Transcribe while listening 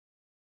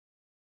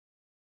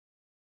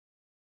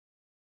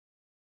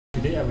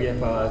today we have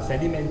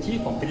Sandi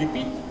Menchi from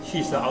Philippines.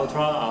 She's an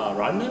ultra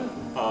runner.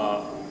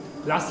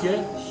 Last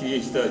year, she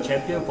is the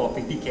champion for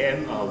 50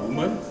 km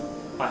women.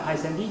 Hi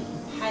Sandi.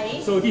 Hi.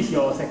 So this is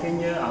your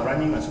second year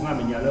running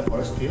Sungai Menyala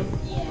Forest Trail.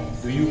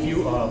 Yes. Do you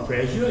feel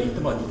pressure in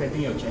terms of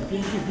defending your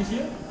championship this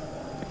year?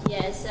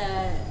 Yes,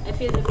 I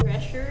feel the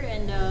pressure,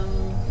 and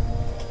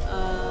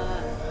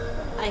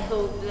I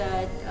hope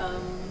that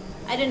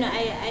I don't know.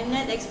 I'm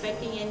not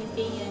expecting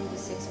anything. I'm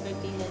just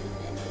expecting that.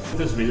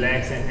 Just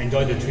relax and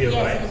enjoy the trail,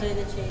 yes, right? Yes, enjoy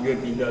the trail. You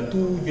have been the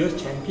 2 years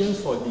champions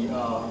for the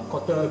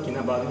Kota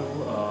Kinabalu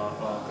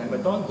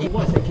Climbathon.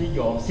 What's actually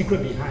your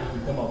secret behind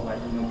in terms of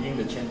being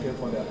the champion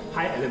for the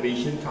high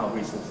elevation kind of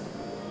races?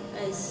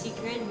 A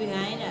secret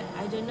behind?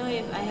 I don't know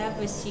if I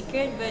have a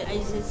secret, but I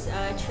just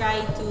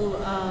try to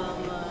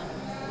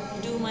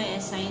do my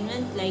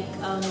assignment, like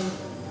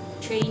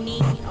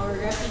training or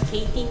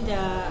replicating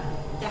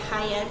the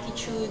high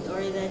altitude or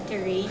the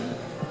terrain,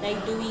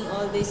 like doing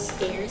all these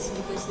stairs,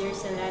 because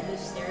there's a lot of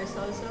stairs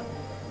also,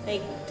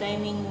 like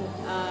climbing,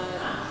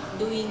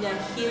 doing the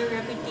hill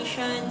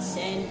repetitions,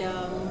 and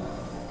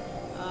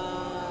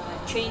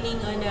training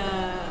on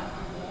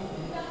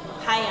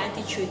high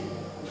altitude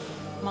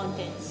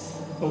mountains.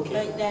 Okay.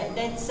 But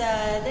that's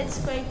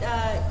quite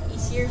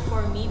easier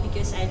for me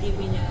because I live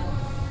in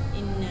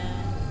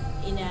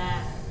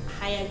a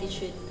high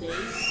altitude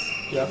place.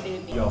 Yeah.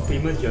 You're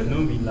famous. You're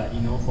known with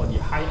for the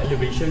high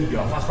elevation.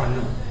 You're a fast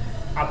runner.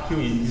 Uphill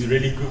is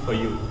really good for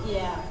you.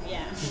 Yeah.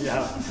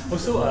 Yeah.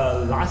 Also,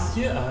 last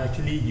year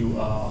actually you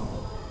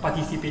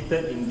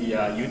participated in the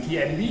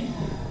UTMB,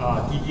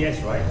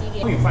 TDS, right?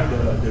 TDS. How you find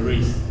the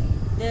race?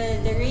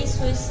 The race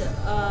was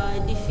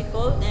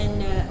difficult,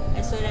 and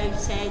as what I've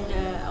said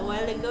a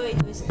while ago, it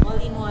was all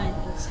in one.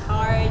 It was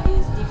hard, it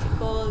was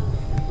difficult,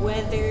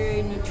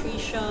 weather,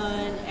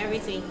 nutrition,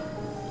 everything.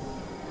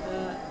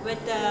 But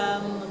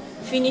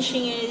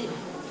finishing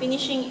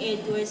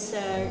it was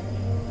a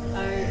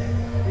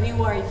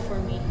reward for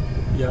me.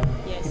 Yeah.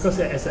 Yes. Because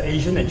as an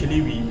Asian,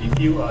 actually, we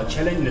feel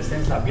challenged in the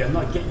sense that we are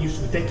not get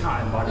used to that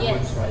kind of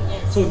environments, yes. right?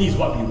 Yes. So this is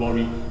what we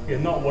worry. We are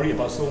not worried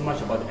about so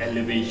much about the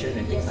elevation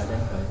and things yes. like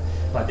that, right?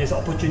 But there's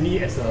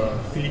opportunity as a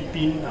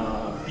Philippine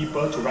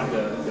people to run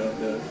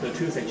the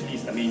trails actually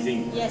is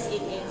amazing. Yes,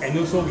 it is. And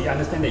also we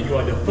understand that you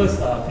are the first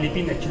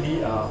Philippine actually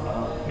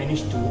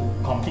managed to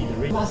complete the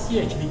race. Last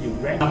year actually you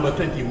ranked number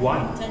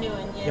 21.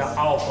 21, yes. Yeah,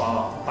 out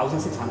of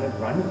 1,600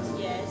 runners.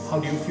 Yes. How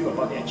do you feel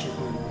about the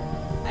achievement?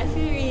 I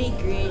feel really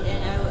great,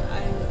 and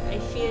I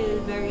feel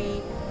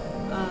very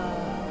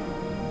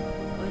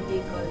what do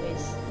you call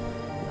this?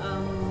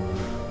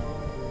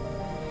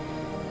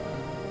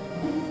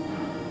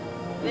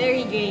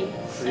 Very great.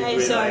 I'm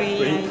sorry.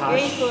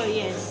 Grateful,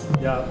 yes.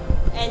 Yeah.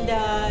 And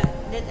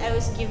that I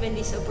was given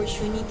this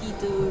opportunity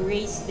to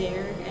race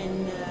there,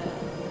 and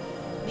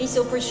this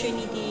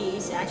opportunity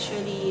is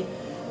actually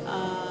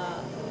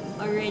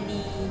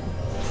already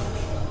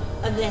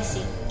a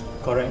blessing.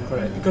 Correct.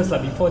 Because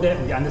before that,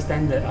 we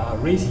understand that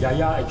Race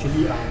Yaya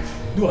actually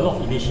do a lot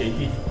of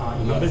initiative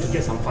in order to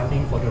get some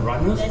funding for the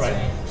runners, That's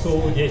right?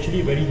 So they're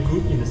actually very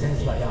good in the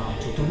sense to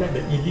let the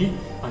elite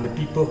and the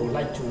people who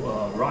like to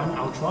run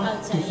ultra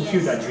to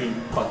fulfill their dream.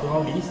 But to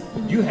all this,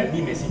 do you have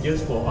any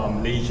messages for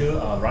Malaysia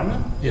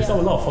runner? There's a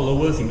lot of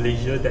followers in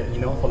Malaysia that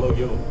follow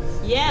you.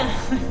 Yeah,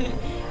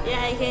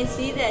 yeah, I can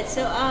see that.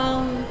 So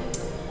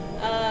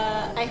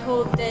I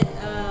hope that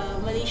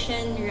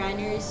Malaysian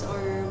runners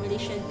or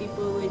Malaysian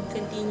people would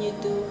continue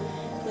to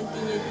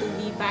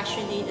be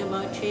passionate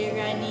about trail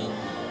running.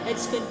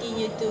 Let's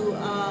continue to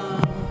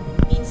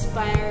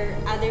inspire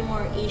other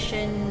more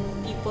Asian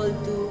people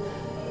to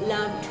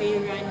love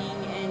trail running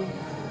and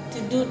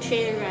to do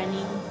trail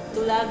running,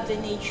 to love the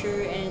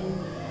nature and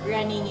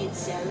running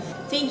itself.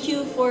 Thank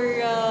you for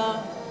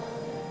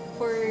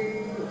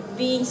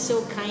being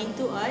so kind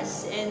to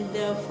us, and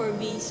for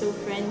being so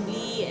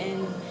friendly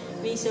and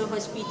being so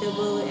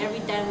hospitable.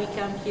 Every time we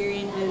come here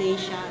in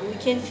Malaysia, we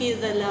can feel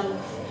the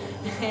love,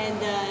 and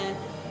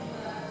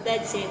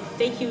that's it.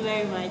 Thank you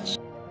very much.